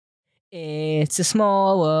It's a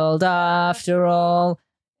small world after all.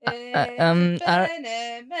 We're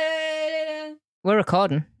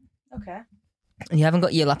recording. Okay. And you haven't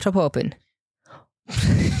got your laptop open.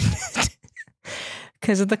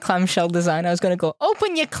 Because of the clamshell design, I was going to go,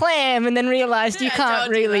 open your clam, and then realised you can't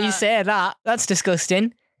really say that. That's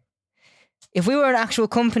disgusting. If we were an actual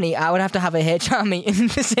company, I would have to have a HR meeting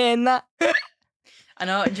for saying that. I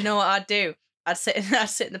know. And do you know what I'd do? I'd sit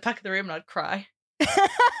in the back of the room and I'd cry.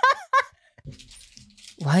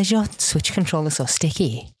 Why is your Switch controller so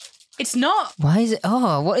sticky? It's not. Why is it?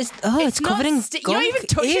 Oh, what is? Oh, it's covered in gunk. You're not even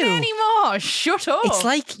touching it anymore. Shut up. It's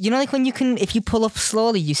like, you know, like when you can, if you pull up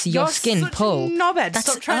slowly, you see your skin pull. You're such a knobhead.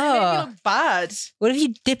 Stop trying to make me look bad. What if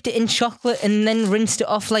you dipped it in chocolate and then rinsed it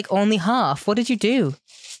off like only half? What did you do?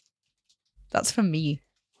 That's for me.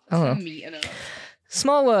 Oh. For me, I know.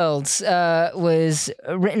 Small Worlds was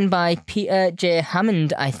written by Peter J.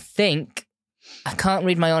 Hammond, I think. I can't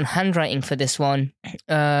read my own handwriting for this one.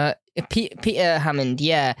 Peter Hammond,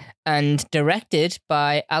 yeah. And directed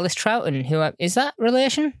by Alice Troughton, who... is that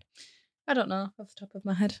relation? I don't know, off the top of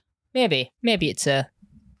my head. Maybe. Maybe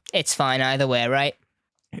it's fine either way, right?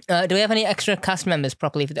 Do we have any extra cast members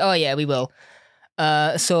properly? Oh, yeah, we will.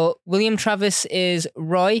 So, William Travis is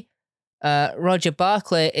Roy. Roger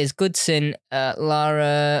Barclay is Goodson.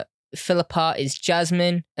 Lara Philippart is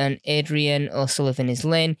Jasmine. And Adrian O'Sullivan is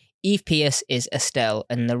Lynn. Eve Pierce is Estelle.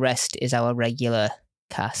 And the rest is our regular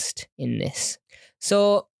cast in this.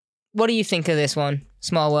 So, what do you think of this one,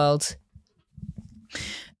 Small Worlds?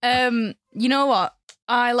 You know what?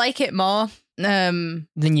 I like it more than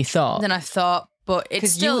you thought. Than I thought, but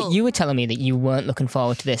it's still... You were telling me that you weren't looking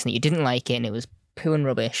forward to this and that you didn't like it and it was poo and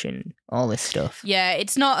rubbish and all this stuff. Yeah,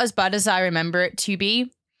 it's not as bad as I remember it to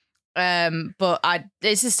be. But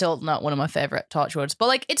this is still not one of my favourite Torchwoods. But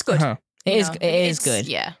like, it's good. Uh-huh. It is good.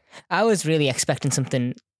 Yeah. I was really expecting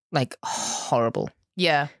something like horrible.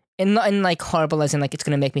 Yeah. And not in like horrible as in like it's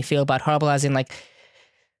going to make me feel bad. Horrible as in like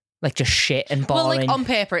just shit and boring. Well, like on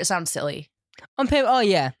paper it sounds silly. On paper, oh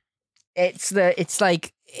yeah. It's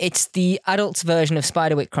the adults version of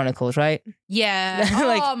Spiderwick Chronicles, right? Yeah.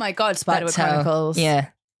 Like, oh my god, Spiderwick Chronicles. Yeah.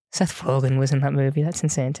 Seth Rogen was in that movie. That's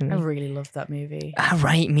insane to me. I really loved that movie. Ah,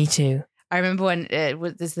 right, me too. I remember when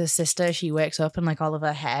there's the sister, she wakes up and like all of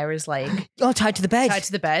her hair is like... oh, tied to the bed. Tied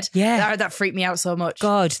to the bed. Yeah. That freaked me out so much.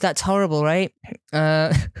 God, that's horrible, right?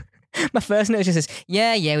 My first note just says,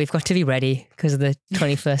 yeah, we've got to be ready because of the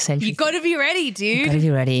 21st century. You got to be ready, dude. You got to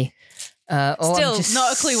be ready. Still,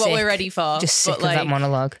 not a clue what we're ready for. Just sick of that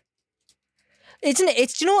monologue. Isn't it?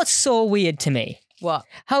 Do you know what's so weird to me? What?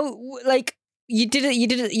 How, like... You did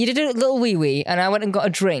a little wee, and I went and got a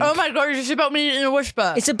drink. Oh my god, it's about me eating a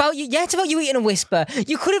whisper. It's about you. Yeah, it's about you eating a whisper.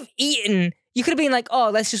 You could have been like,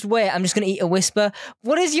 oh, let's just wait. I'm just going to eat a whisper.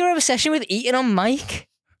 What is your obsession with eating on mic?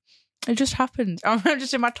 It just happened. I'm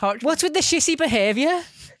just in my Torchwood. What's with the shissy behaviour?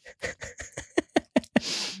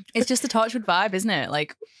 It's just the Torchwood vibe, isn't it?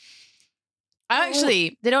 Like,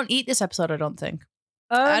 they don't eat this episode, I don't think.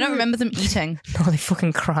 I don't remember them eating. No, they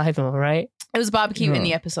fucking cry though, right? It was barbecue in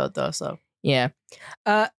the episode though, so... Yeah.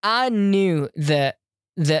 I knew that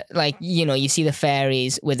like, you know, you see the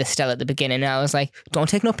fairies with Estelle at the beginning and I was like, don't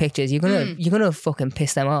take no pictures. You're gonna fucking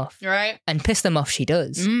piss them off. Right. And piss them off she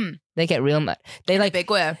does. They get real mad. They like big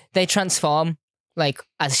way. They transform like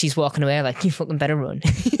as she's walking away, like, you fucking better run.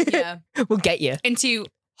 Yeah. We'll get you. Into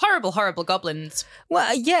horrible, horrible goblins.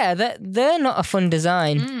 Well, yeah, they're not a fun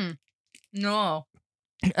design. No.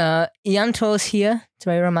 Ianto's here. It's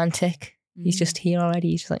very romantic. He's just here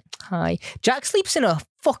already. He's just like, hi. Jack sleeps in a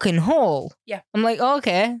fucking hole. Yeah. I'm like, oh,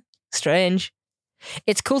 okay. Strange.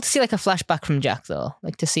 It's cool to see like a flashback from Jack though.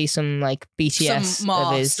 Like to see some like BTS some more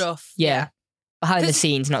of his stuff. Yeah. Behind the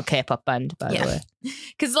scenes, not K-pop band, by the way.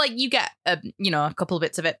 Because like you get a couple of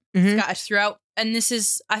bits of it scattered throughout. And I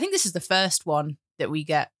think this is the first one that we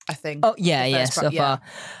get, I think. Oh, yeah, so far.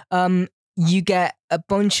 You get a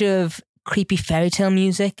bunch of creepy fairy tale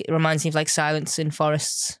music. It reminds me of like Silence in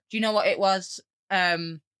Forests. Do you know what it was?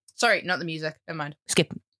 Sorry, not the music. Never mind.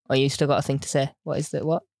 Skip. Oh, you still got a thing to say. What is it?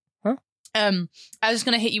 What? Huh? I was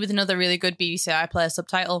going to hit you with another really good BBC iPlayer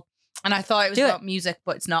subtitle. And I thought it was about music,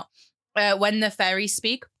 but it's not. When the fairies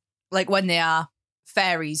speak, like when they are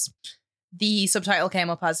fairies, the subtitle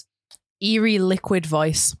came up as eerie liquid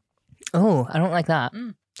voice. Oh, I don't like that.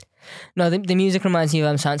 No, the music reminds me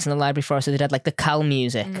of Silence in the Library Forest. So they had like the Cal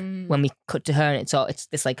music when we cut to her, and it's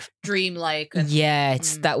this like dreamlike. Yeah,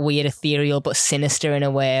 it's that weird ethereal but sinister in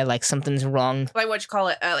a way. Like something's wrong. Like what you call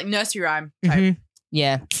it? Like nursery rhyme type.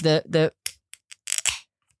 Yeah, the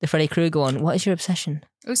Freddy Krueger one. What is your obsession?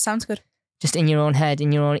 Oh, sounds good. Just in your own head,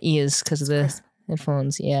 in your own ears, because of the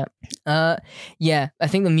Headphones, yeah. Yeah, I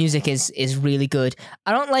think the music is really good.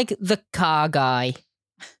 I don't like the car guy.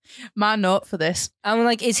 My note for this. I'm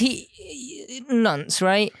like, is he nonce,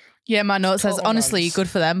 right? Yeah, my note says, Total honestly, nonce. good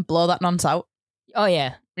for them. Blow that nonce out. Oh,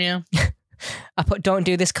 yeah. Yeah. I put, don't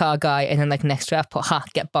do this car guy, and then like next to it, I put, ha,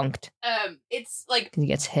 get bonked. It's like, Because he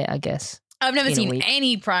gets hit, I guess. I've never In a seen week.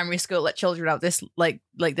 any primary school let children out this like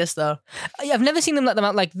this though. I've never seen them let them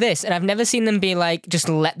out like this, and I've never seen them be like, just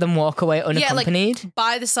let them walk away unaccompanied. Like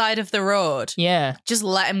by the side of the road. Yeah. Just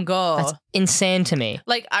let him go. That's insane to me.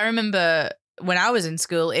 Like I remember when I was in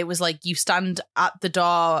school, it was like you stand at the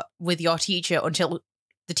door with your teacher until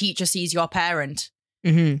the teacher sees your parent,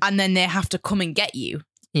 Mm-hmm. and then they have to come and get you.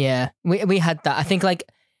 Yeah, we had that. I think like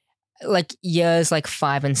years like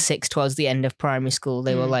 5 and 6 towards the end of primary school,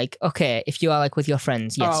 they were like, okay, if you are like with your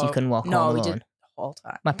friends, yes, you can walk home alone. we did the whole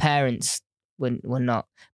time. My parents were not.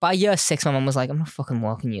 By year 6, my mum was like, I'm not fucking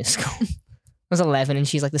walking you to school. I was 11 and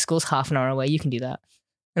she's like, the school's half an hour away, you can do that.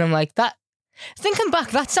 And I'm like, thinking back,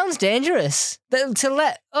 that sounds dangerous.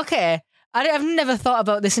 Okay, I've never thought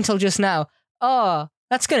about this until just now. Oh,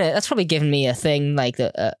 that's probably given me a thing, like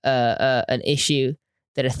an issue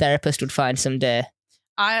that a therapist would find someday.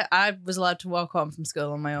 I was allowed to walk home from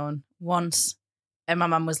school on my own once, and my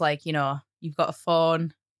mum was like, you've got a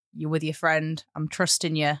phone, you're with your friend, I'm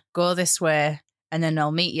trusting you, go this way, and then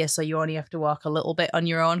I'll meet you, so you only have to walk a little bit on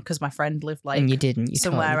your own, because my friend lived like and you didn't. You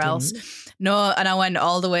somewhere totally else. didn't. No, and I went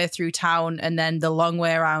all the way through town and then the long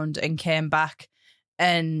way around and came back,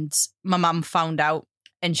 and my mum found out.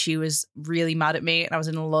 And she was really mad at me, and I was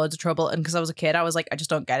in loads of trouble. And because I was a kid, I was like, I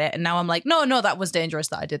just don't get it. And now I'm like, no, that was dangerous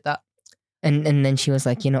that I did that. And then she was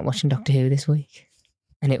like, you're not watching Doctor Who this week.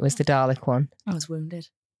 And it was the Dalek one. I was wounded.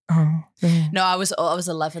 Oh, yeah. No, I was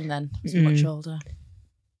 11 then. I was much older.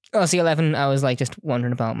 Oh, see, 11, I was like just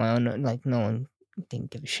wandering about my own. Like no one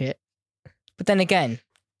didn't give a shit. But then again,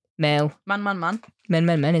 male. Man.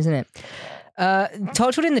 Men, isn't it?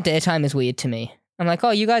 Torchwood in the daytime is weird to me. I'm like,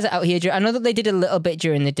 oh, you guys are out here. I know that they did a little bit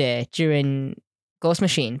during the day, during Ghost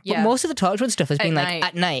Machine. But Yeah. most of the Torchwood stuff has been like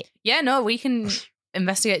at night. Yeah, no, we can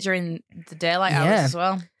investigate during the daylight hours as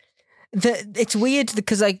well. It's weird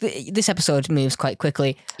because like this episode moves quite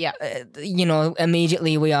quickly. Yeah.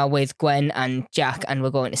 Immediately we are with Gwen and Jack, and we're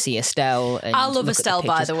going to see Estelle. And I love look at the Estelle,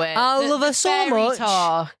 by pictures. the way. I love her so fairy much.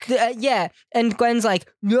 Talk. Yeah, and Gwen's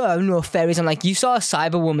like, no fairies. I'm like, you saw a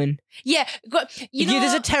cyber woman. Yeah,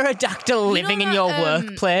 There's a pterodactyl living in your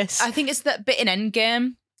workplace. I think it's that bit in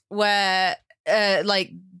Endgame where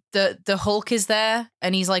like the Hulk is there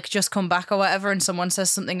and he's like just come back or whatever, and someone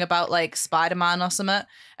says something about like Spider-Man or something,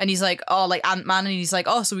 and he's like, oh, like Ant-Man, and he's like,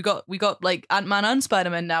 oh, so we got like Ant-Man and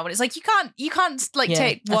Spider-Man now, and it's like you can't like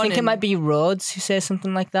take one. I think it might be Rhodes who says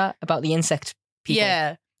something like that about the insect people.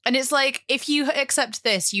 Yeah, and it's like, if you accept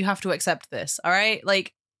this, you have to accept this. All right,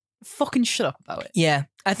 like fucking shut up about it. Yeah,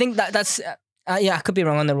 I think that's. I could be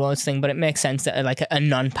wrong on the Rhodes thing, but it makes sense that like a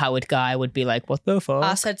non-powered guy would be like, what the fuck?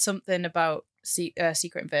 I said something about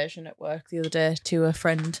Secret Invasion at work the other day to a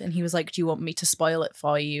friend, and he was like, do you want me to spoil it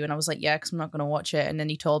for you? And I was like, yeah, because I'm not going to watch it. And then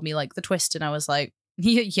he told me like the twist, and I was like,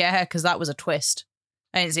 yeah, because that was a twist.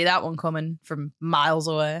 I didn't see that one coming from miles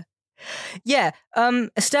away. Yeah,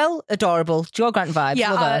 Estelle, adorable. Jo Grant vibes.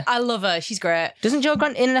 Yeah, love her. I love her. She's great. Doesn't Jo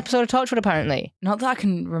Grant in an episode of Torchwood apparently? Not that I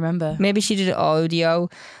can remember. Maybe she did audio.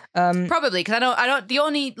 Probably, because I don't. The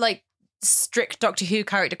only like strict Doctor Who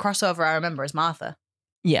character crossover I remember is Martha.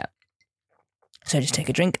 Yeah. So just take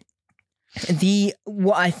a drink.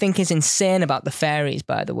 What I think is insane about the fairies,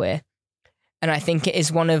 by the way, and I think it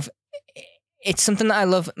is it's something that I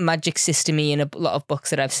love magic system-y in a lot of books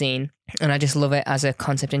that I've seen, and I just love it as a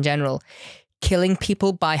concept in general. Killing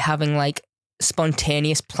people by having like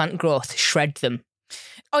spontaneous plant growth shred them.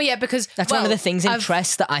 Oh yeah, because that's one of the things in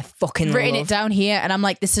Tress that I fucking love. Written it down here, and I'm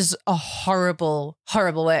like, this is a horrible,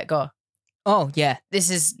 horrible way to go. Oh yeah, this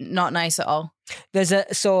is not nice at all. There's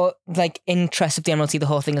like in Tress of the Emerald Sea, the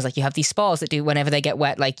whole thing is like you have these spores that do whenever they get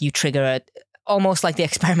wet, like you trigger almost like the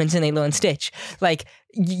experiments in Lilo and Stitch. Like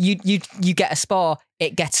you get a spore,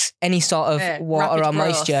 it gets any sort of water or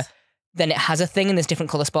moisture, then it has a thing, and there's different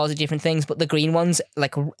colour spores of different things, but the green ones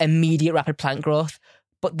like immediate rapid plant growth.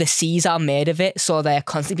 But the seas are made of it, so they're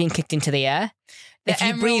constantly being kicked into the air. If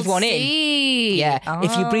you breathe one in,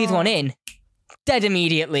 if you breathe one in, dead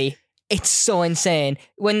immediately. It's so insane.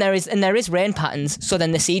 There is rain patterns, so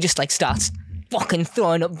then the sea just like starts fucking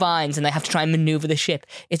throwing up vines, and they have to try and maneuver the ship.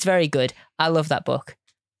 It's very good. I love that book.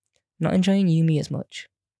 Not enjoying Yumi as much.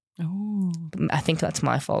 Oh, I think that's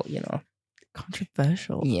my fault.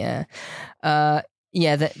 Controversial. Yeah,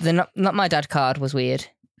 the not my dad card was weird.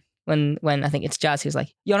 When I think it's Jazz who's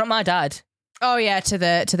like, "You're not my dad." Oh yeah, to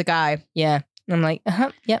the guy. Yeah, And I'm like,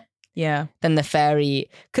 yep. Yeah. Then the fairy,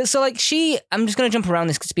 I'm just gonna jump around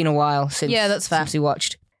this because it's been a while that's fair. since we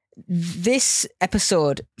watched. This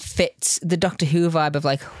episode fits the Doctor Who vibe of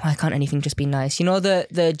like, why can't anything just be nice? You know,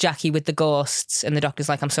 the Jackie with the ghosts, and the Doctor's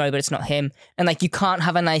like, I'm sorry, but it's not him. And like, you can't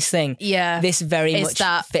have a nice thing. Yeah. This very much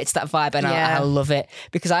fits that vibe, and I love it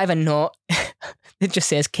because I have a note that just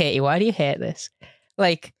says, Katie, why do you hate this?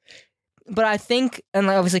 Like, but I think, and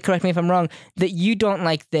like, obviously correct me if I'm wrong, that you don't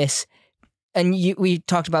like this, and we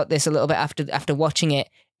talked about this a little bit after watching it,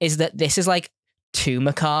 is that this is like too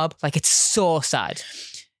macabre. Like, it's so sad.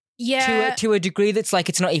 Yeah, to a degree that's like,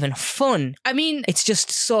 it's not even fun. I mean, it's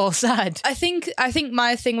just so sad. I think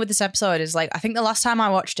my thing with this episode is like, I think the last time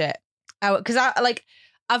I watched it, because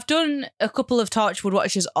I've done a couple of Torchwood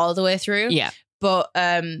watches all the way through. Yeah, but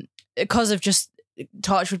because of just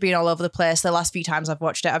Torchwood being all over the place, the last few times I've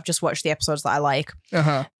watched it, I've just watched the episodes that I like.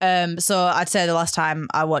 So I'd say the last time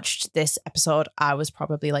I watched this episode, I was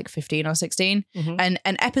probably like 15 or 16, and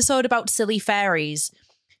an episode about silly fairies,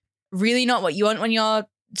 really not what you want when you're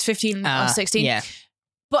 15 or 16. Yeah.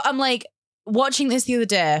 But I'm like, watching this the other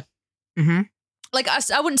day, like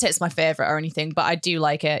I wouldn't say it's my favourite or anything, but I do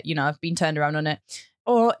like it. You know, I've been turned around on it.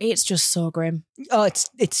 Oh, it's just so grim. Oh, it's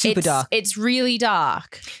super dark. It's really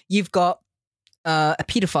dark. You've got a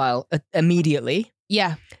paedophile immediately.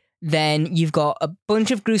 Yeah. Then you've got a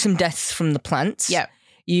bunch of gruesome deaths from the plants. Yeah.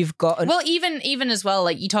 You've got... well, even as well,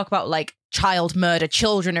 like, you talk about, like, child murder,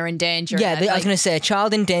 children are in danger. Yeah, I was going to say,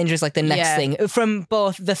 child in danger is, like, the next thing. From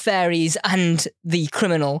both the fairies and the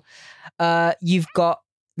criminal. You've got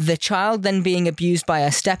the child then being abused by her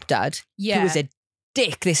stepdad, who is a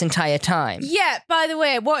dick this entire time. Yeah, by the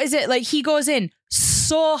way, what is it? Like, he goes in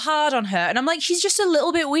so hard on her, and I'm like, she's just a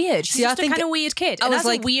little bit weird. She's just a kind of weird kid. And as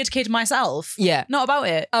a weird kid myself, not about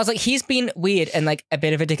it. I was like, he's been weird and like a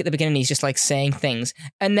bit of a dick at the beginning. He's just like saying things,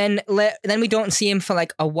 and then we don't see him for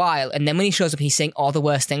like a while, and then when he shows up, he's saying all the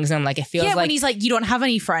worst things, and I'm like, it feels like when he's like, you don't have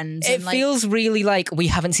any friends. It feels really like we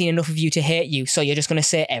haven't seen enough of you to hate you, so you're just going to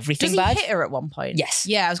say everything bad. Does he hit her at one point? Yes.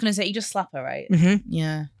 Yeah, I was going to say, you just slap her, right?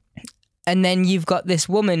 Yeah. And then you've got this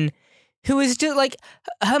woman who is just like,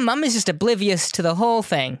 her mum is just oblivious to the whole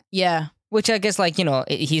thing. Yeah. Which I guess, like, you know,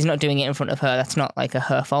 he's not doing it in front of her. That's not like a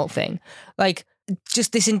her fault thing. Like,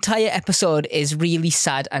 just this entire episode is really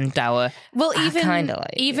sad and dour. Well,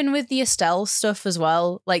 even with the Estelle stuff as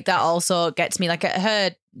well, like, that also gets me. Like,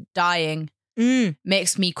 her dying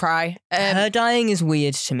makes me cry. Her dying is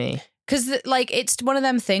weird to me. Because, like, it's one of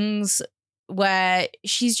them things where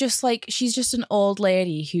she's just an old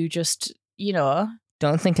lady who just, you know...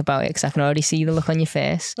 Don't think about it, because I can already see the look on your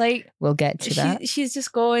face. Like, we'll get to that. She's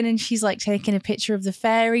just going and she's like taking a picture of the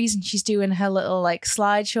fairies, and she's doing her little like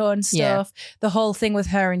slideshow and stuff. Yeah. The whole thing with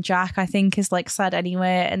her and Jack, I think, is like sad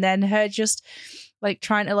anyway. And then her just like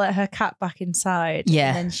trying to let her cat back inside. Yeah.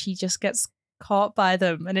 And then she just gets caught by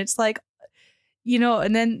them. And it's like, you know,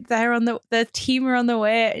 and then the team are on the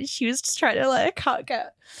way, and she was just trying to let her cat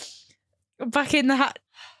get back in the hat.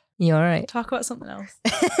 You all right? Talk about something else.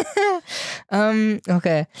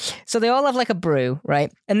 Okay. So they all have like a brew,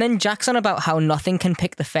 right? And then Jack's on about how nothing can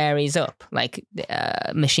pick the fairies up, like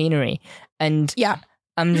machinery. And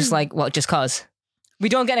I'm just like, well, just cause. We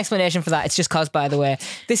don't get an explanation for that. It's just cause, by the way.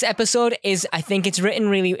 This episode is, I think it's written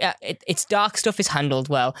really, its dark stuff is handled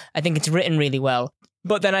well. I think it's written really well.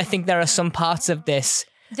 But then I think there are some parts of this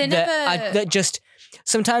that just,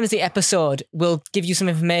 sometimes the episode will give you some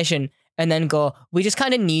information and then go, we just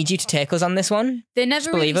kind of need you to take us on this one. They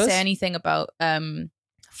never really say anything about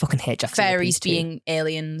fucking hate Jack fairies being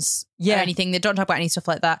aliens or anything. They don't talk about any stuff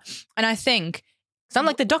like that. And I think... Sound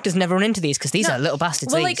like the Doctor's never run into these, because these are little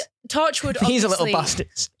bastards. Well, like, Torchwood these are little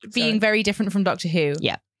bastards. Being very different from Doctor Who.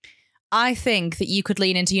 Yeah. I think that you could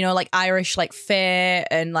lean into, you know, like Irish, like fair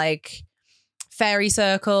and like fairy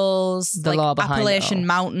circles, the like law behind Appalachian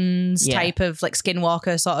Mountains type of like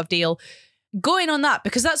Skinwalker sort of deal. Going on that,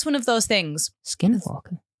 because that's one of those things.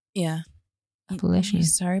 Skinwalker? Yeah. Appalachian. You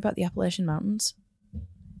sorry about the Appalachian Mountains?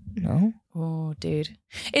 No. Oh, dude.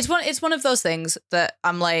 It's one of those things that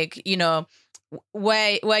I'm like, you know,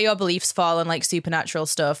 where your beliefs fall on like supernatural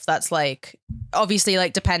stuff, that's like, obviously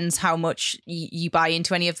like depends how much you buy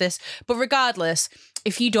into any of this. But regardless,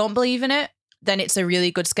 if you don't believe in it, then it's a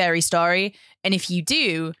really good scary story. And if you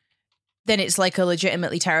do, then it's like a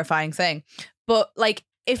legitimately terrifying thing. But like,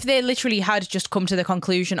 if they literally had just come to the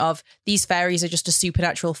conclusion of these fairies are just a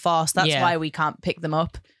supernatural force, that's why we can't pick them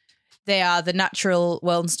up. They are the natural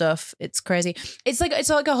world and stuff. It's crazy. It's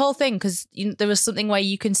like a whole thing, because there was something where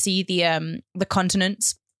you can see the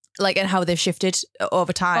continents like, and how they've shifted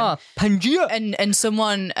over time. Oh, Pangea. And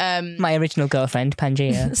someone, My original girlfriend,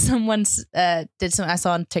 Pangea. someone did something I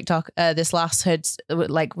saw on TikTok. This last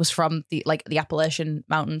was from the Appalachian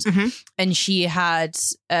Mountains, and she had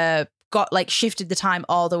got like shifted the time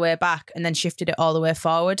all the way back and then shifted it all the way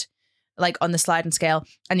forward, like on the sliding scale.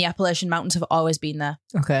 And the Appalachian Mountains have always been there.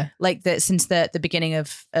 Okay, like since the beginning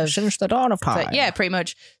of since the dawn of time. Yeah, pretty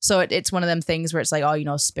much. So it's one of them things where it's like,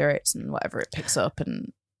 spirits and whatever it picks up,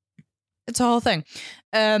 and it's a whole thing.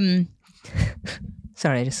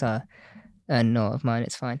 Sorry, I just saw a note of mine.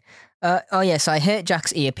 It's fine. So I hate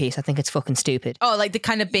Jack's earpiece. I think it's fucking stupid. Oh, like the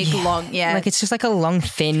kind of big, long, Like it's just like a long,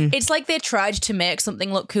 thin... It's like they tried to make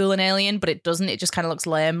something look cool and alien, but it doesn't. It just kind of looks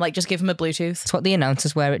lame. Like, just give him a Bluetooth. It's what the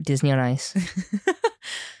announcers wear at Disney on Ice.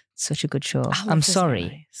 Such a good show. I'm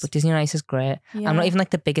sorry, but Disney on Ice is great. Yeah. I'm not even like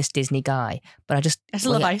the biggest Disney guy, but I just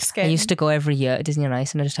love ice skating. I used to go every year to Disney on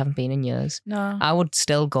Ice and I just haven't been in years. No. I would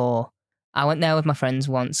still go. I went there with my friends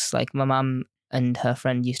once. Like my mum and her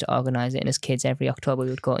friend used to organise it, and as kids every October we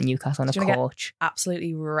would go to Newcastle on a coach.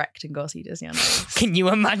 Absolutely wrecked and go see Disney on Ice. Can you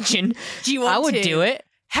imagine? Do you want to? I would do it.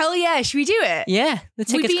 Hell yeah, should we do it? Yeah. The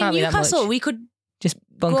tickets can't be that much. We'd be in Newcastle. We could just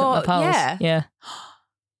bunk up my pals. Yeah.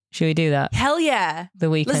 Should we do that? Hell yeah. The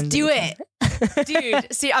weekend. Let's do it.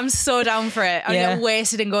 Dude, see, I'm so down for it. I'm going to get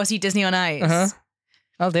wasted and go see Disney on Ice. Uh-huh.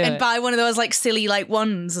 I'll do it. And buy one of those like silly like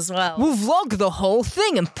ones as well. We'll vlog the whole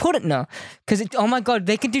thing and put it now. Because, oh my God,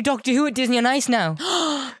 they can do Doctor Who at Disney on Ice now.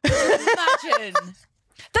 Imagine.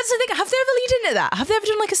 That's the thing. Have they ever leaned into that? Have they ever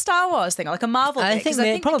done like a Star Wars thing or like a Marvel thing? I think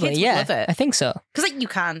they probably, the kids yeah. would love it. I think so. Because like you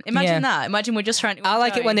can. Imagine that. Imagine we're just trying to... I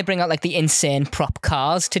like it when they bring out like the insane prop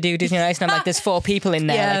cars to do Disney on Ice, and I'm like, there's 4 people in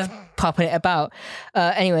there like popping it about.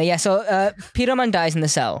 Anyway, yeah, so Peter Man dies in the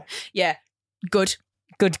cell. Yeah. Good,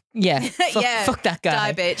 yeah. Fuck that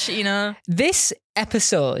guy. Die, bitch, you know? This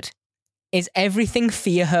episode is everything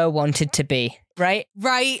Fear Her wanted to be, right?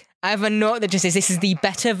 Right. I have a note that just says, this is the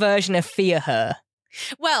better version of Fear Her.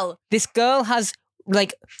 Well, this girl has,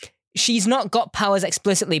 like, she's not got powers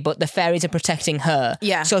explicitly, but the fairies are protecting her.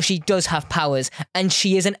 Yeah. So she does have powers, and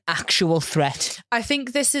she is an actual threat. I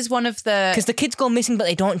think this is one of the... Because the kids go missing, but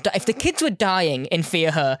they don't die. If the kids were dying in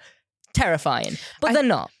Fear Her, terrifying. But they're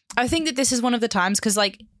not. I think that this is one of the times, because,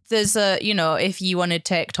 like, there's a, if you want to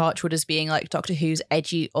take Torchwood as being, like, Doctor Who's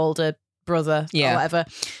edgy older brother or whatever,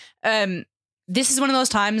 this is one of those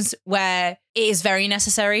times where it is very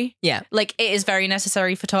necessary. Yeah. Like, it is very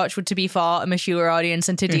necessary for Torchwood to be for a mature audience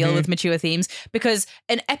and to deal with mature themes, because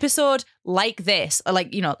an episode like this, or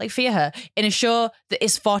like, like Fear Her, in a show that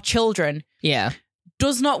is for children,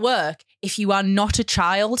 does not work if you are not a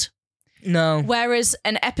child. No. Whereas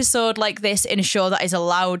an episode like this in a show that is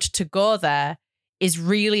allowed to go there is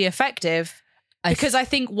really effective, because I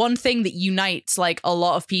think one thing that unites like a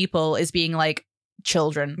lot of people is being like,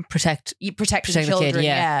 children, protect the children,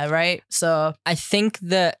 kid, right? So I think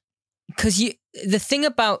that because the thing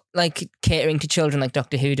about like catering to children like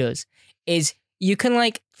Doctor Who does is you can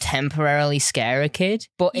like temporarily scare a kid,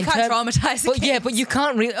 but you can't traumatize a kid. Yeah, but you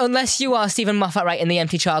can't really, unless you are Stephen Moffat, right, in The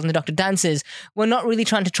Empty Child and The Doctor Dances. We're not really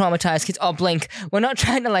trying to traumatize kids. Or Blink, we're not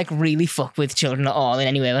trying to like really fuck with children at all in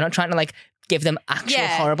any way. We're not trying to like give them actual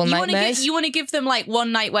horrible nightmares. You want to give them like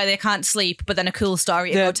one night where they can't sleep, but then a cool story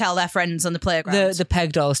to go tell their friends on the playground. The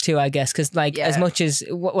peg dolls too, I guess, because like as much as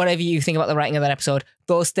whatever you think about the writing of that episode,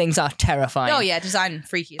 those things are terrifying. Oh yeah, design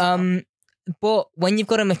freaky. But when you've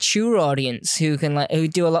got a mature audience who can like who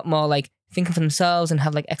do a lot more like thinking for themselves and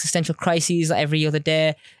have like existential crises like every other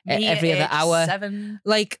day, every other hour, 7.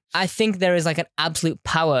 like I think there is like an absolute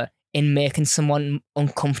power in making someone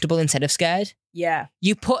uncomfortable instead of scared. Yeah.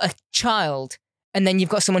 You put a child and then you've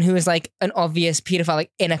got someone who is like an obvious pedophile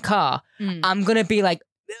like in a car. I'm going to be like,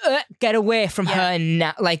 get away from her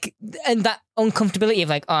now. Like, and that uncomfortability of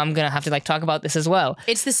like, oh, I'm going to have to like talk about this as well.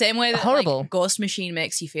 It's the same way that horrible like, Ghost Machine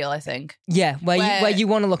makes you feel, I think. Yeah. Where you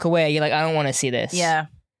want to look away. You're like, I don't want to see this. Yeah.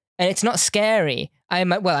 And it's not scary. I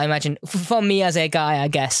imagine for me as a guy, I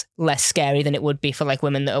guess, less scary than it would be for like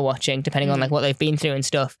women that are watching, depending on like what they've been through and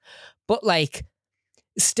stuff. But like,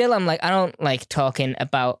 still, I'm like, I don't like talking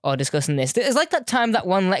about or discussing this. It's like that time that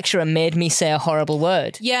one lecturer made me say a horrible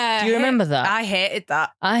word. Yeah. Do you remember that? I hated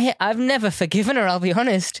that. I've never forgiven her, I'll be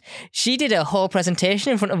honest. She did a whole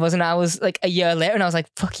presentation in front of us and I was like a year later and I was like,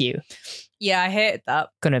 fuck you. Yeah, I hated that.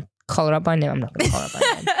 Gonna call her up by name? I'm not gonna call her up by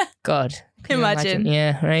name. God. Imagine.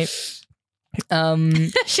 Yeah, right.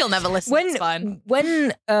 She'll never listen. It's fine.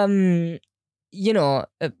 When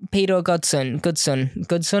Peter Godson,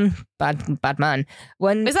 bad man.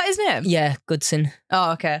 When is that his name? Yeah, Goodson.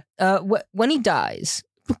 Oh, okay. When he dies,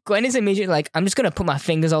 Gwen is immediately like, I'm just going to put my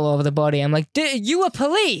fingers all over the body. I'm like, you are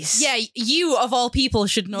police. Yeah, you of all people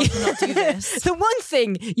should know to not do this. The one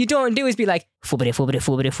thing you don't do is be like,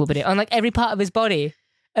 fubbity, on like every part of his body.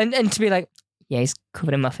 And to be like, yeah, he's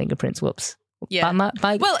covered in my fingerprints. Whoops. Yeah.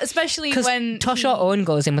 Well, especially when Tosha Owen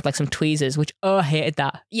goes in with like some tweezers, which, I hated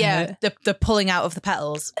that. Yeah, the pulling out of the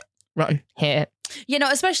petals. Rotten. Hate it. You know,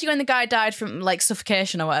 especially when the guy died from like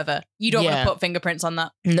suffocation or whatever. You don't want to put fingerprints on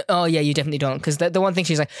that. No, oh, yeah, you definitely don't. Because the one thing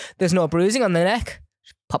she's like, there's no bruising on the neck.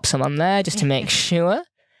 Pop some on there just to make sure.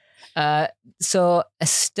 So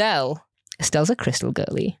Estelle's a crystal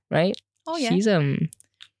girly, right? Oh, yeah.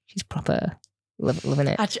 She's proper loving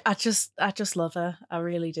it. I just love her. I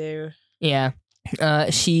really do. Yeah. I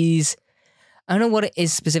don't know what it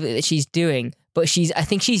is specifically that she's doing, but I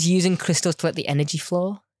think she's using crystals to let the energy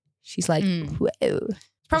flow. She's like, whoa.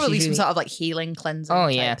 Probably some sort of like healing cleansing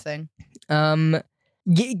type thing.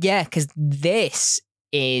 Yeah, because this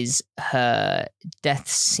is her death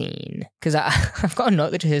scene. Because I've got a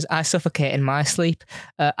note that says, I suffocate in my sleep,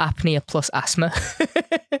 apnea plus asthma.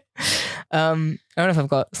 I don't know if I've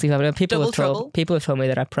got sleep apnea. People have told me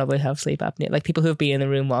that I probably have sleep apnea. Like people who have been in the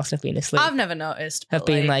room whilst I've been asleep. I've never noticed. Have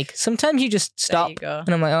been like, sometimes you just stop. There you go.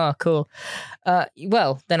 And I'm like, oh, cool.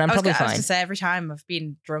 Well, then I'm probably fine. I was going to say every time I've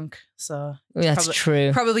been drunk, so that's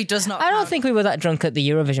true. Probably does not. I don't think we were that drunk at the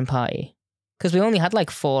Eurovision party because we only had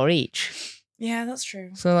like 4 each. Yeah, that's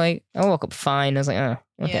true. So like, I woke up fine. I was like, oh,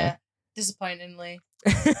 okay. Yeah, disappointingly.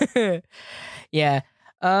 Yeah.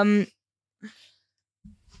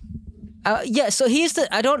 Yeah, so there's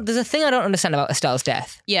a thing I don't understand about Estelle's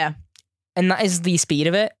death. Yeah. And that is the speed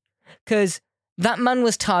of it. Because that man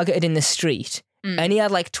was targeted in the street and he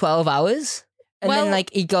had like 12 hours. And then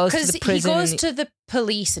like he goes to the prison. He goes to the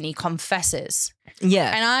police and he confesses.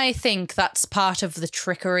 Yeah. And I think that's part of the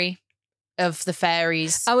trickery of the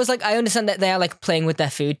fairies. I was like, I understand that they are like playing with their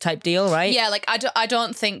food type deal, right? Yeah, like I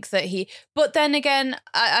don't think that but then again,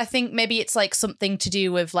 I think maybe it's like something to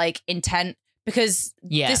do with like intent. Because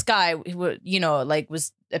this guy, you know, like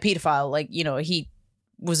was a paedophile, like, you know, he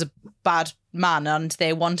was a bad man and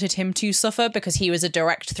they wanted him to suffer because he was a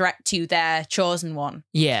direct threat to their chosen one.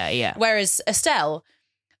 Yeah, yeah. Whereas Estelle,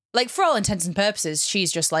 like for all intents and purposes,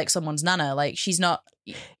 she's just like someone's nana. Like she's not.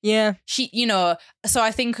 Yeah. She, you know, so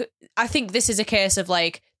I think this is a case of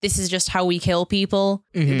like, this is just how we kill people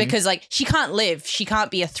because like she can't live. She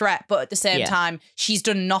can't be a threat. But at the same time, she's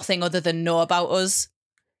done nothing other than know about us.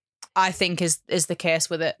 I think is the case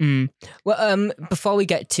with it. Well, before we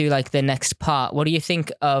get to like the next part, what do you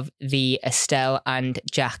think of the Estelle and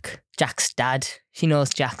Jack's dad? She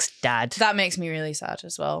knows Jack's dad. That makes me really sad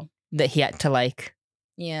as well. That he had to like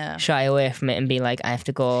shy away from it and be like, I have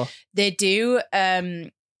to go. They do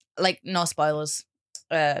like no spoilers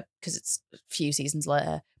because it's a few seasons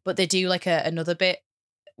later, but they do like another bit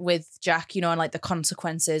with Jack, you know, and like the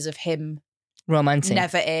consequences of him romancing,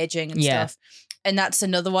 never aging and stuff. And that's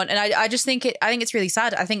another one. And I just think I think it's really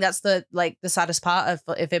sad. I think that's the saddest part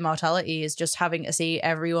of immortality is just having to see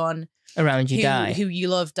everyone around you die, who you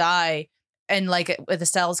love die. And like with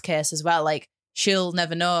Estelle's case as well, like she'll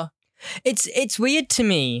never know. It's weird to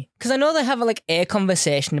me because I know they have like a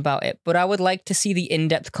conversation about it, but I would like to see the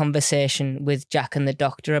in-depth conversation with Jack and the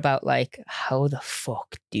doctor about like, how the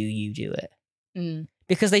fuck do you do it?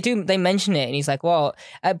 Because they mention it and he's like, well,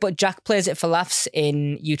 but Jack plays it for laughs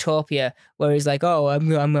in Utopia where he's like, oh, what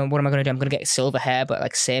am I going to do? I'm going to get silver hair, but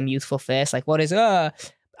like same youthful face. Like, what is, I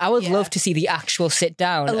would love to see the actual sit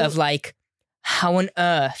down of like, how on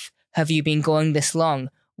earth have you been going this long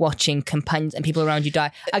watching companions and people around you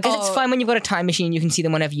die? I guess it's fine when you've got a time machine, you can see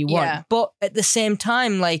them whenever you want. But at the same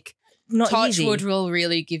time, like, not easy. Torchwood will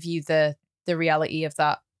really give you the reality of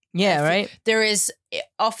that. Yeah, right? There is,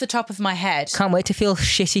 off the top of my head... Can't wait to feel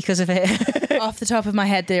shitty because of it. Off the top of my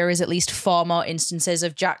head, there is at least 4 more instances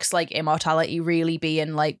of Jack's, like, immortality really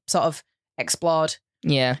being, like, sort of explored.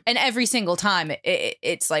 Yeah. And every single time,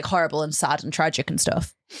 it's, like, horrible and sad and tragic and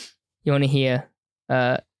stuff. You want to hear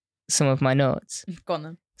some of my notes? Go on,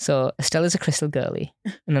 then. So, Estella's a crystal girly.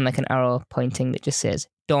 And then, like, an arrow pointing that just says,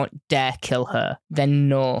 don't dare kill her. Then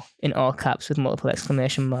no, in all caps with multiple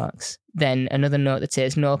exclamation marks. Then another note that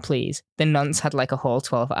says, no, please. Then Nance had like a whole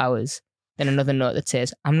 12 hours. Then another note that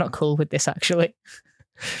says, I'm not cool with this actually.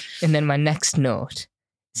 And then my next note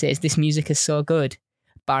says, this music is so good.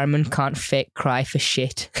 Barman can't fake cry for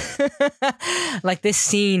shit. Like this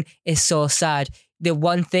scene is so sad. The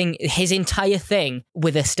one thing, his entire thing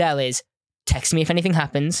with Estelle is, text me if anything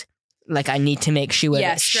happens. Like I need to make sure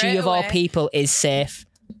that she of all people is safe.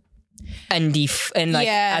 And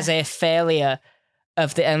as a failure,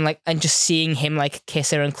 and just seeing him like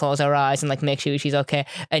kiss her and close her eyes and like make sure she's okay.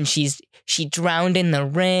 And she drowned in the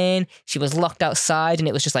rain. She was locked outside, and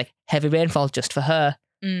it was just like heavy rainfall just for her.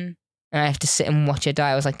 Mm. And I have to sit and watch her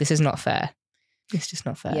die. I was like, this is not fair. It's just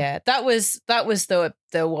not fair. Yeah, that was the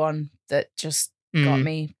one that just got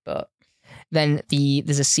me. But then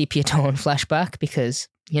there's a sepia tone flashback because,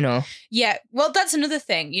 you know. Yeah, well, that's another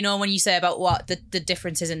thing. You know, when you say about what the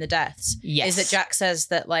differences in the deaths, Yes. is that Jack says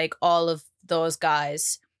that like all of those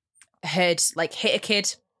guys had like hit a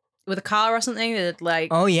kid with a car or something. They'd like,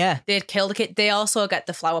 oh yeah, they'd killed a kid. They also get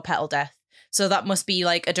the flower petal death. So that must be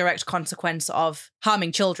like a direct consequence of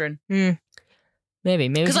harming children. Maybe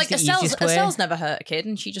because like Estelle's Estelle's never hurt a kid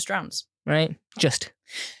and she just drowns. Right, just.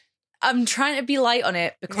 I'm trying to be light on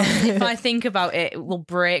it because if I think about it, it will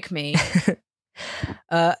break me.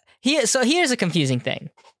 Here's a confusing thing.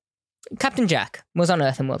 Captain Jack was on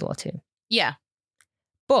Earth in World War II. Yeah.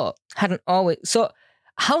 But hadn't always. So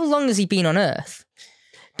how long has he been on Earth?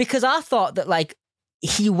 Because I thought that like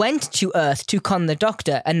he went to Earth to con the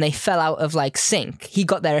Doctor and they fell out of like sync. He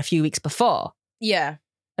got there a few weeks before. Yeah.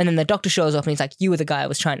 And then the Doctor shows up and he's like, you were the guy I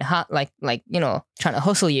was trying to trying to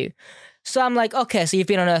hustle you. So I'm like, okay, so you've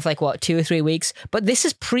been on Earth like what, 2 or 3 weeks? But this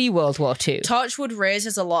is pre-World War II. Torchwood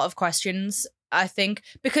raises a lot of questions, I think,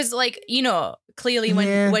 because like, you know, clearly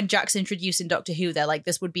when Jack's introduced in Doctor Who, they're like,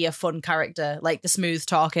 this would be a fun character, like the smooth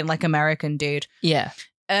talking, like American dude. Yeah.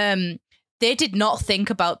 They did not think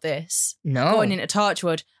about this going into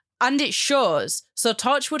Torchwood, and it shows. So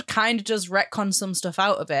Torchwood kind of does retcon some stuff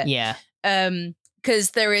out of it. Yeah.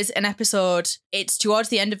 Because there is an episode, it's towards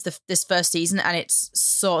the end of this first season, and it's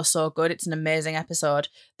so good. It's an amazing episode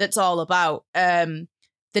that's all about the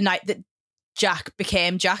night that Jack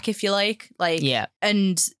became Jack, if you like. Yeah.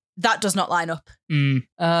 And that does not line up.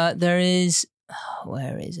 There is...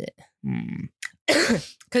 where is it?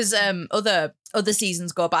 Because other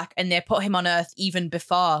seasons go back and they put him on Earth even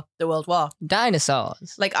before the World War.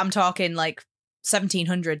 Dinosaurs. Like, I'm talking like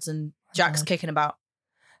 1700s and Jack's kicking about.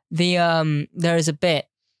 There is a bit,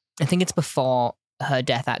 I think it's before her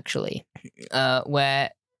death actually, where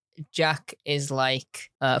Jack is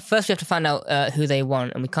like, first we have to find out who they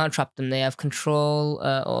want, and we can't trap them. They have control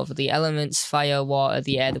over the elements, fire, water,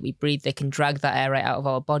 the air that we breathe. They can drag that air right out of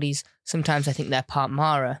our bodies. Sometimes I think they're part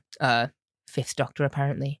Mara, Fifth Doctor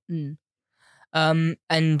apparently. And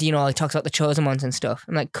you know, he talks about the chosen ones and stuff.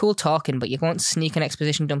 I'm like, cool talking, but you won't sneak an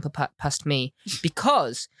exposition dumper past me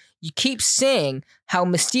because you keep saying how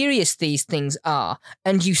mysterious these things are,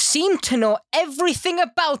 and you seem to know everything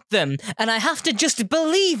about them, and I have to just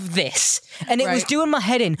believe this. And it was doing my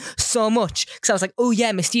head in so much because I was like, oh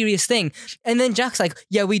yeah, mysterious thing. And then Jack's like,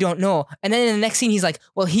 yeah, we don't know. And then in the next scene, he's like,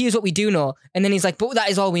 well, here's what we do know. And then he's like, but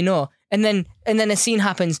that is all we know. And then a scene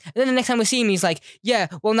happens, and then the next time we see him, he's like, yeah,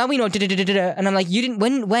 well, now we know, and I'm like, you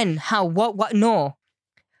didn't, when, how, what, no.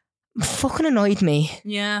 Fucking annoyed me.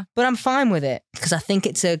 Yeah. But I'm fine with it, because I think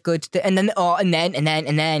it's a good, and then they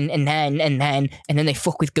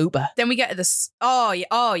fuck with Gooper. Then we get to this,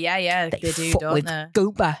 yeah, they do, fuck don't with they?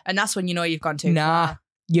 Gooper. And that's when you know you've gone too far.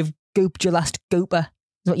 You've gooped your last Gooper.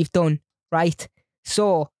 That's what you've done, right?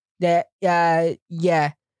 So, they're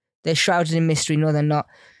shrouded in mystery. No, they're not.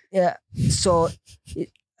 Yeah. So,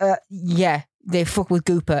 they fuck with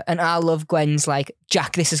Gooper, and I love Gwen's like,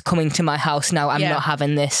 Jack, this is coming to my house now. I'm not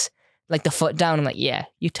having this. Like the foot down. I'm like, yeah,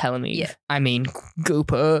 you telling me. Yeah. I mean,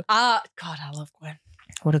 Gooper. God, I love Gwen.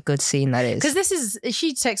 What a good scene that is. Because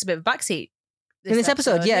she takes a bit of a backseat. In this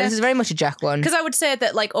episode, this is very much a Jack one. Because I would say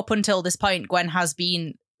that like up until this point, Gwen has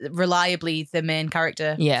been reliably the main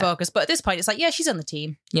character focus. But at this point, it's like, yeah, she's on the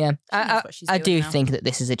team. Yeah. I do think that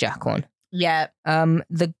this is a Jack one. Yeah.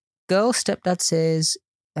 The girl's stepdad says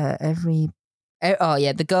the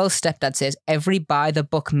girl's stepdad says every by the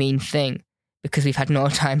book mean thing because we've had no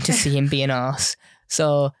time to see him be an arse.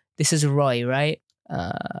 So this is Roy, right?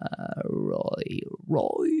 Roy.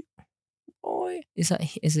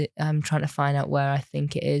 Is it? I'm trying to find out where I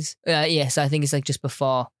think it is. Yes, I think it's like just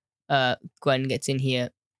before Gwen gets in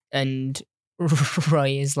here and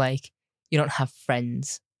Roy is like, you don't have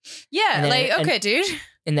friends. Yeah, okay, dude.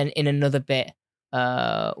 And then in another bit,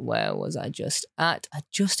 where was I just at? I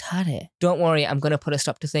just had it. Don't worry, I'm going to put a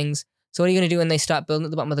stop to things. So what are you going to do when they start building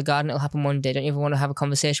at the bottom of the garden? It'll happen one day. Don't you ever want to have a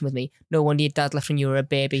conversation with me? No wonder your dad left when you were a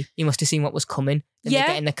baby. You must have seen what was coming. And they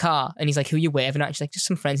get in the car and he's like, who are you waving at? She's like, just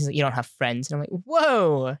some friends. He's like, you don't have friends. And I'm like,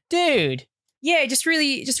 whoa, dude. Yeah, just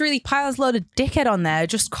really piles a load of dickhead on there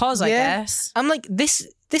just cause, I guess. I'm like, this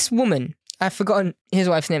woman, I've forgotten his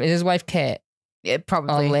wife's name. Is his wife Kate? Yeah,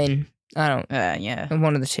 probably. Or Lynn. I don't. Yeah.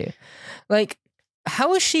 One of the two. Like,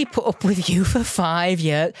 how has she put up with you for 5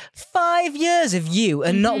 years? 5 years of you,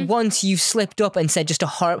 and not once you've slipped up and said just a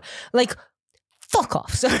horrible, like, fuck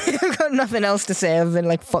off. Sorry, I've got nothing else to say other than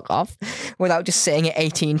like fuck off, without just saying it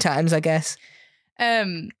 18 times, I guess.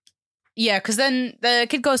 Yeah, because then the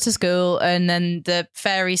kid goes to school and then the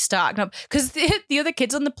fairies start acting up. Because the other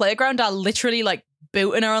kids on the playground are literally like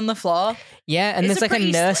booting her on the floor. Yeah, and there's like a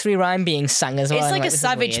nursery rhyme being sang as well. It's like a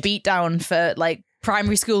savage beatdown for like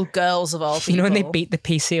primary school girls of all people. You know when they beat the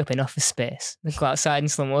PC up in Office Space? They go outside in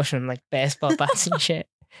slow motion and like baseball bats and shit.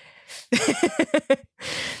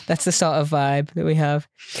 That's the sort of vibe that we have.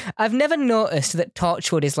 I've never noticed that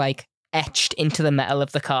Torchwood is like etched into the metal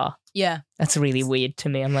of the car. Yeah. That's really weird to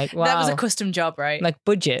me. I'm like, wow. That was a custom job, right? Like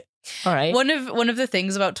budget. All right. One of the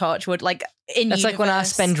things about Torchwood, like in That's like when I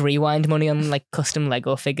spend rewind money on like custom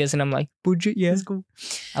Lego figures and I'm like, budget, yeah. Cool.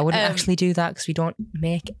 I wouldn't actually do that because we don't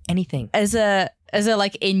make anything. As a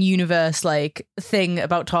like in-universe like thing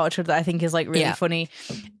about Torchwood that I think is like really funny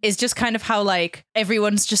is just kind of how like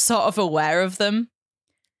everyone's just sort of aware of them.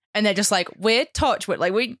 And they're just like, we're Torchwood.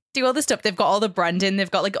 Like, we do all this stuff. They've got all the branding.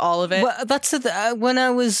 They've got, like, all of it. Well, that's when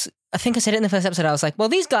I think I said it in the first episode, I was like, well,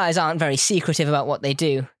 these guys aren't very secretive about what they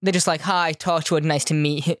do. They're just like, hi, Torchwood, nice to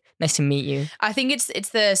meet you. I think it's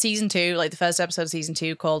the season 2, like, the first episode of season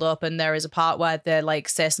 2 called up, and there is a part where they, like,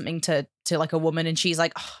 say something to like, a woman, and she's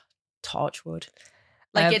like, oh, Torchwood.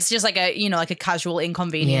 Like, it's just, like, a casual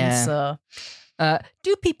inconvenience, so...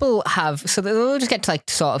 do people have... So they'll just get to, like,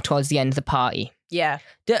 sort of towards the end of the party. Yeah.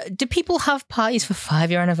 Do people have parties for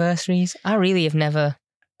 5-year anniversaries? I really have never.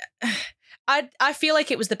 I feel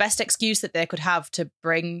like it was the best excuse that they could have to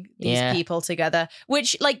bring these people together.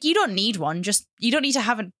 Which, like, you don't need one. You don't need to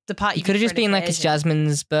have the party. It could have just been like it's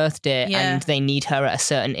Jasmine's birthday, and they need her at a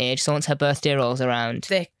certain age. So once her birthday rolls around,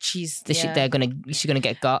 she's gonna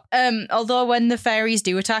get got. Although when the fairies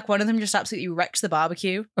do attack, one of them just absolutely wrecks the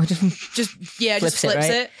barbecue. just flips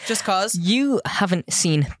it, just cause. You haven't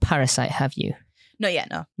seen Parasite, have you? Not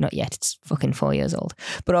yet, no. Not yet. It's fucking 4 years old.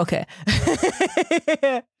 But okay.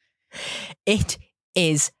 It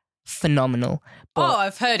is phenomenal. But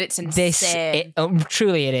I've heard it's insane.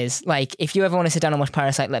 Truly it is. Like, if you ever want to sit down and watch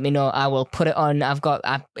Parasite, let me know. I will put it on.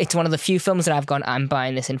 It's one of the few films that I've gone, I'm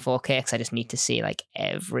buying this in 4K because I just need to see like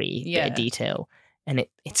every bit of detail. And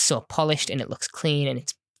it's so polished and it looks clean and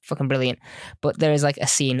it's fucking brilliant. But there is like a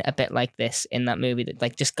scene a bit like this in that movie that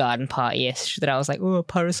like just garden party-ish that I was like, oh,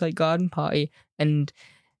 Parasite garden party. And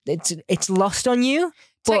it's lost on you.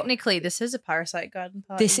 Technically, this is a Parasite garden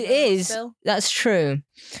party. This is. Still. That's true.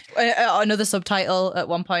 Another subtitle at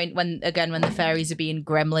one point when the fairies are being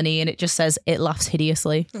gremlin-y and it just says, it laughs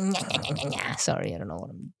hideously. Sorry, I don't know what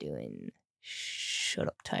I'm doing. Shut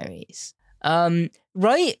up, Tyrese.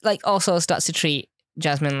 Roy, like, also starts to treat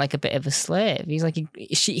Jasmine like a bit of a slave. He's like,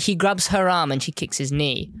 he grabs her arm and she kicks his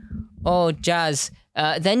knee. Oh, Jazz.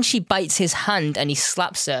 Then she bites his hand and he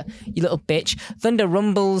slaps her. You little bitch. Thunder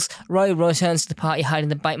rumbles. Roy returns to the party, hiding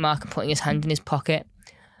the bite mark and putting his hand in his pocket.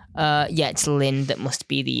 It's Lynn that must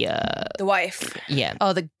be the wife. Yeah.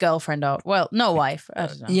 Oh, the girlfriend. No wife. I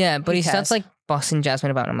don't know. Yeah, but he starts like bossing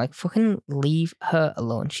Jasmine about it. I'm like, fucking leave her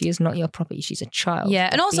alone. She is not your property. She's a child. Yeah,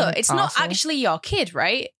 and also, it's not actually your kid,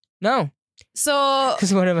 right? No. So...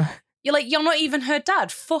 Because whatever. You're like, you're not even her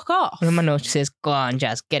dad. Fuck off. One of my notes says, go on,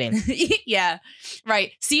 Jazz, get him. Yeah.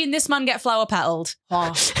 Right. Seeing this man get flower petaled.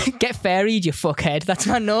 Oh. Get fairied, you fuckhead. That's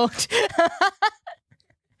my note.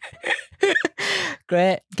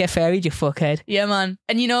 Great. Get fairied, you fuckhead. Yeah, man.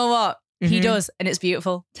 And you know what? He does, and it's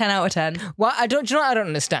beautiful. 10 out of 10. What? Do you know what I don't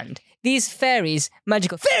understand? These fairies,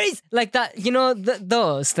 magical fairies, like that, you know,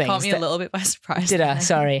 those things. Caught me a little bit by surprise. Did I?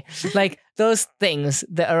 Sorry. Like those things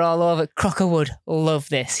that are all over. Crocker would love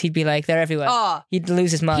this. He'd be like, they're everywhere. Oh, he'd lose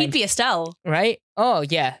his mind. He'd be Estelle. Right? Oh,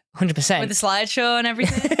 yeah. 100%. With the slideshow and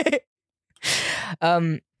everything.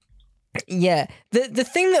 Yeah. The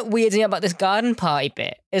thing that weirds me about this garden party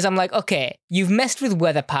bit is I'm like, okay, you've messed with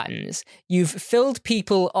weather patterns. You've filled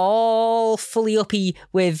people all fully uppy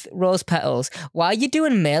with rose petals. Why are you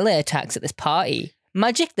doing melee attacks at this party?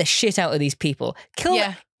 Magic the shit out of these people. Kill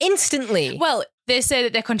them instantly. Well, they say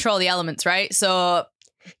that they control the elements, right? So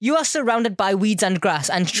you are surrounded by weeds and grass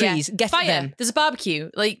and trees. Yeah. Get fire. Them. There's a barbecue.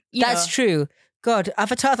 Like, that's true. God,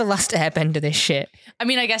 Avatar: The Last Airbender, this shit. I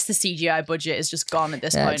mean, I guess the CGI budget is just gone at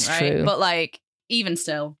this point, right? True. But like, even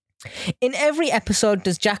still. In every episode,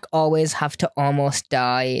 does Jack always have to almost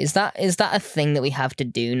die? Is that a thing that we have to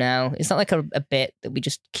do now? Is that like a bit that we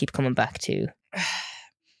just keep coming back to?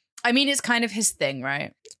 I mean, it's kind of his thing,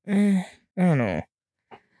 right? I don't know.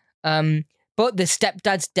 But the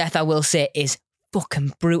stepdad's death, I will say, is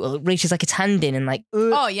fucking brutal. It reaches like its hand in and like,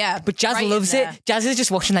 oh yeah. But Jazz right loves it. Jazz is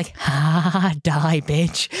just watching like, die,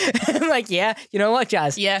 bitch. I'm like, yeah, you know what,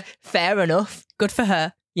 Jazz? Yeah. Fair enough. Good for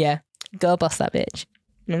her. Yeah. Go boss that bitch.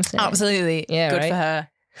 You know what I'm saying? Absolutely. Yeah, good right? for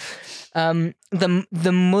her.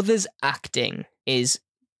 The mother's acting is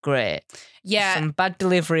great. Yeah. Some bad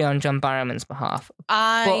delivery on John Barrowman's behalf.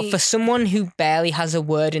 But for someone who barely has a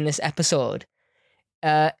word in this episode,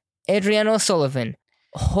 Adrienne O'Sullivan,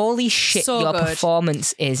 holy shit, So your good.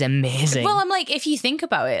 performance is amazing. Well, I'm like, if you think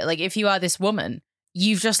about it, like if you are this woman,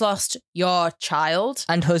 you've just lost your child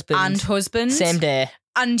and husband. Same day.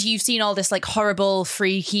 And you've seen all this like horrible,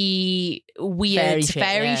 freaky, weird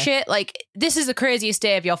fairy shit. Like, this is the craziest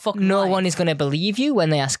day of your fucking No life. one is going to believe you when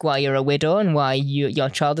they ask why you're a widow and why your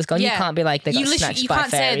child is gone. Yeah. You can't be like, they got snatched by fairies. You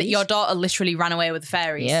can't say that your daughter literally ran away with the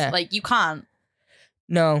fairies. Yeah. Like, you can't.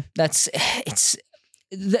 No,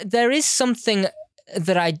 there is something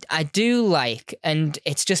that I do like, and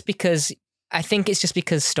it's just because, I think it's just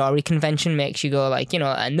because story convention makes you go like,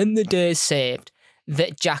 and then the day is saved,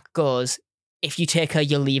 that Jack goes, if you take her,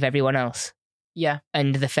 you'll leave everyone else. Yeah.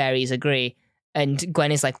 And the fairies agree. And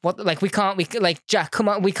Gwen is like, what? Like, Jack, come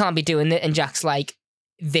on, we can't be doing it. And Jack's like,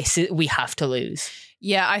 we have to lose.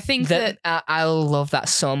 Yeah, I think that I love that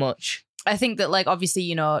so much. I think that, like,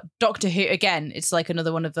 obviously, Doctor Who, again, it's like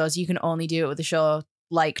another one of those, you can only do it with a show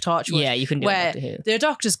like Torchwood. Yeah, you can do where it with Doctor Who. The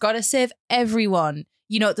Doctor's got to save everyone.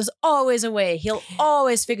 There's always a way. He'll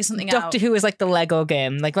always figure something out. Doctor Who is like the Lego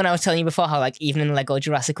game. Like when I was telling you before how like even in Lego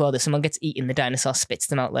Jurassic World, if someone gets eaten, the dinosaur spits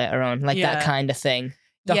them out later on. Like that kind of thing.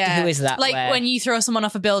 Doctor Who is that like when you throw someone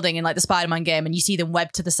off a building in like the Spider-Man game and you see them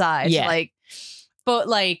webbed to the side. Yeah. Like, but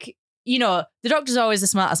like, the Doctor's always the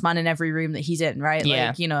smartest man in every room that he's in, right?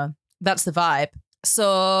 Yeah. Like, that's the vibe.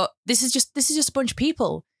 So this is just a bunch of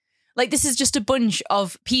people. Like, this is just a bunch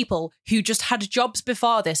of people who just had jobs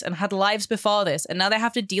before this and had lives before this, and now they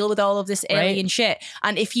have to deal with all of this alien shit.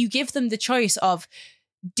 And if you give them the choice of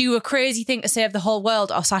do a crazy thing to save the whole world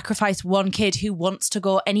or sacrifice one kid who wants to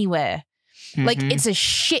go anywhere, like, it's a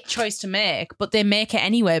shit choice to make, but they make it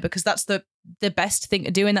anyway because that's the best thing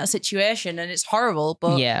to do in that situation, and it's horrible,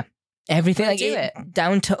 but... Yeah. Everything, like, do it.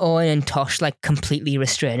 Down to Owen and Tosh, like, completely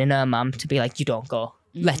restraining her mum to be like, you don't go.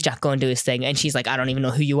 Let Jack go and do his thing. And she's like, I don't even know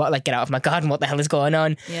who you are. Like, get out of my garden. What the hell is going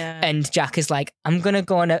on? Yeah. And Jack is like, I'm going to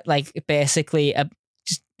go on basically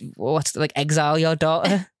exile your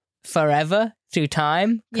daughter forever through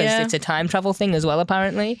time. Because it's a time travel thing as well,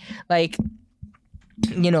 apparently. Like,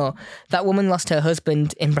 that woman lost her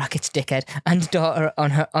husband, in brackets, dickhead, and daughter on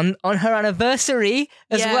her anniversary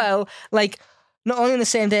as well. Like, not only on the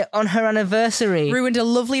same day, on her anniversary. Ruined a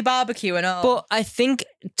lovely barbecue and all. But I think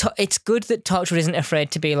it's good that Torchwood isn't afraid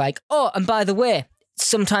to be like, oh, and by the way,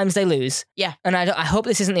 sometimes they lose. Yeah. And I hope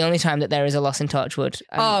this isn't the only time that there is a loss in Torchwood.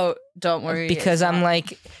 Don't worry. Because I'm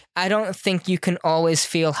like, I don't think you can always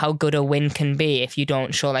feel how good a win can be if you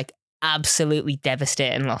don't show like absolutely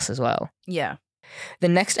devastating loss as well. Yeah. The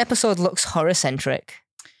next episode looks horror-centric.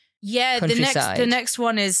 Yeah, the next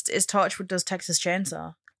one is Torchwood does Texas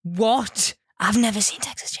Chainsaw. What? I've never seen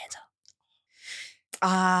Texas Chainsaw.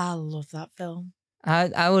 I love that film. I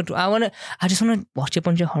just want to watch a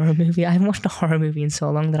bunch of horror movie. I haven't watched a horror movie in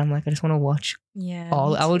so long that I'm like, I just want to watch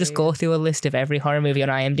all. I will just go through a list of every horror movie on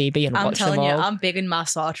IMDb and watch them all. I'm telling you, I'm big in my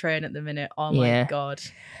Saw train at the minute. Oh my God.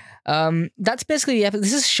 That's basically the episode.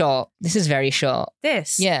 This is short. This is very short.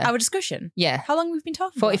 Our discussion. Yeah. How long have we been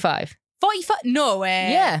talking? 45. 45? No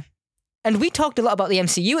way. Yeah. And we talked a lot about the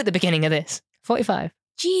MCU at the beginning of this. 45.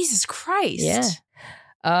 Jesus Christ.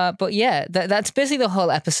 Yeah. But yeah, that's basically the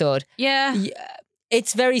whole episode. Yeah.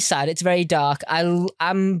 It's very sad. It's very dark.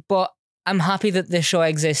 But I'm happy that the show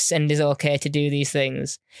exists and is okay to do these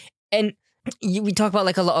things. And we talk about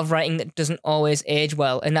like a lot of writing that doesn't always age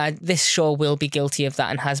well, and this show will be guilty of that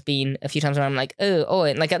and has been a few times where I'm like, oh,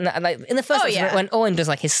 Owen, like in the first episode, when Owen does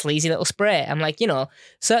like his sleazy little spray, I'm like,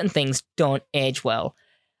 certain things don't age well.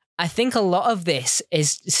 I think a lot of this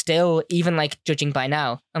is still, even like judging by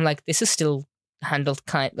now, I'm like, this is still handled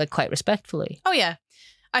quite respectfully. Oh yeah,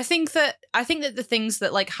 I think that the things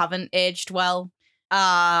that like haven't aged well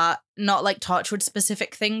are not like Torchwood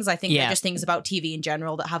specific things. I think they're just things about TV in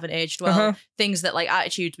general that haven't aged well. Things that like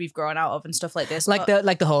attitudes we've grown out of and stuff like this. Like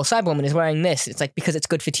the whole Cyberwoman is wearing this. It's like because it's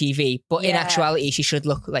good for TV, but in actuality, she should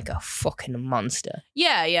look like a fucking monster.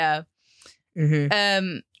 Yeah, yeah.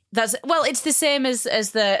 Mm-hmm. It's the same as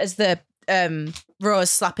the Rose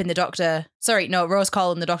slapping the doctor. Sorry, no, Rose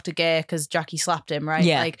calling the doctor gay because Jackie slapped him, right?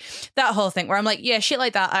 Yeah. Like that whole thing where I'm like, yeah, shit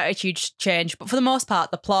like that, attitudes change. But for the most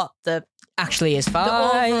part, the plot, actually is fine.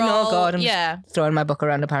 Overall, oh God, I'm just throwing my book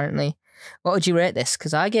around apparently. What would you rate this?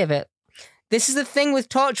 Because I gave it This is the thing with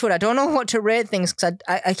Torchwood. I don't know what to rate things because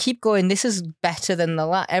I keep going, this is better than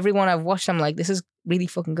everyone I've watched. I'm like, this is really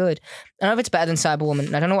fucking good. I don't know if it's better than Cyberwoman.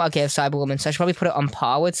 And I don't know what I gave Cyberwoman, so I should probably put it on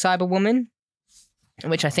par with Cyberwoman,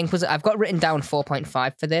 which I think I've got written down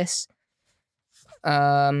 4.5 for this.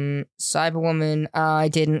 Cyberwoman, I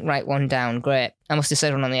didn't write one down. Great. I must have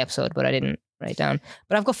said one on the episode, but I didn't write it down.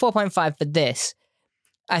 But I've got 4.5 for this.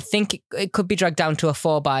 I think it could be dragged down to a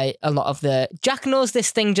 4 by a lot of the Jack knows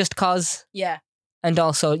this thing just cause. Yeah. And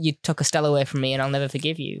also you took Estelle away from me and I'll never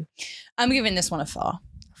forgive you. I'm giving this one a 4.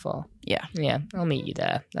 4. Yeah. Yeah, I'll meet you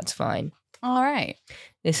there. That's fine. All right.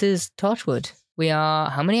 This is Torchwood. We are,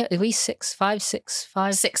 how many? Are we 6, 5, 6,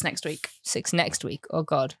 5? 6 next week. 6 next week. Oh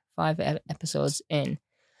God. 5 episodes in.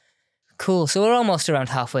 Cool. So we're almost around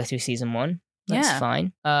halfway through season 1. That's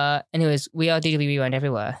fine. Anyways, we are DW Rewind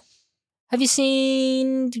everywhere. Have you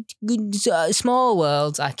seen Small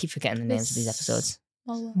Worlds? I keep forgetting the names of these episodes.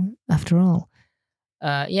 After all.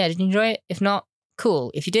 Yeah, did you enjoy it? If not,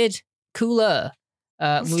 cool. If you did, cooler.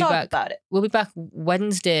 We'll talk about it. We'll be back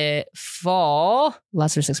Wednesday for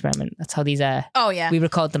Lazarus Experiment. That's how these are. Oh, yeah. We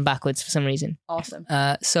record them backwards for some reason. Awesome.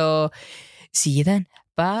 So, see you then.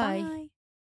 Bye. Bye.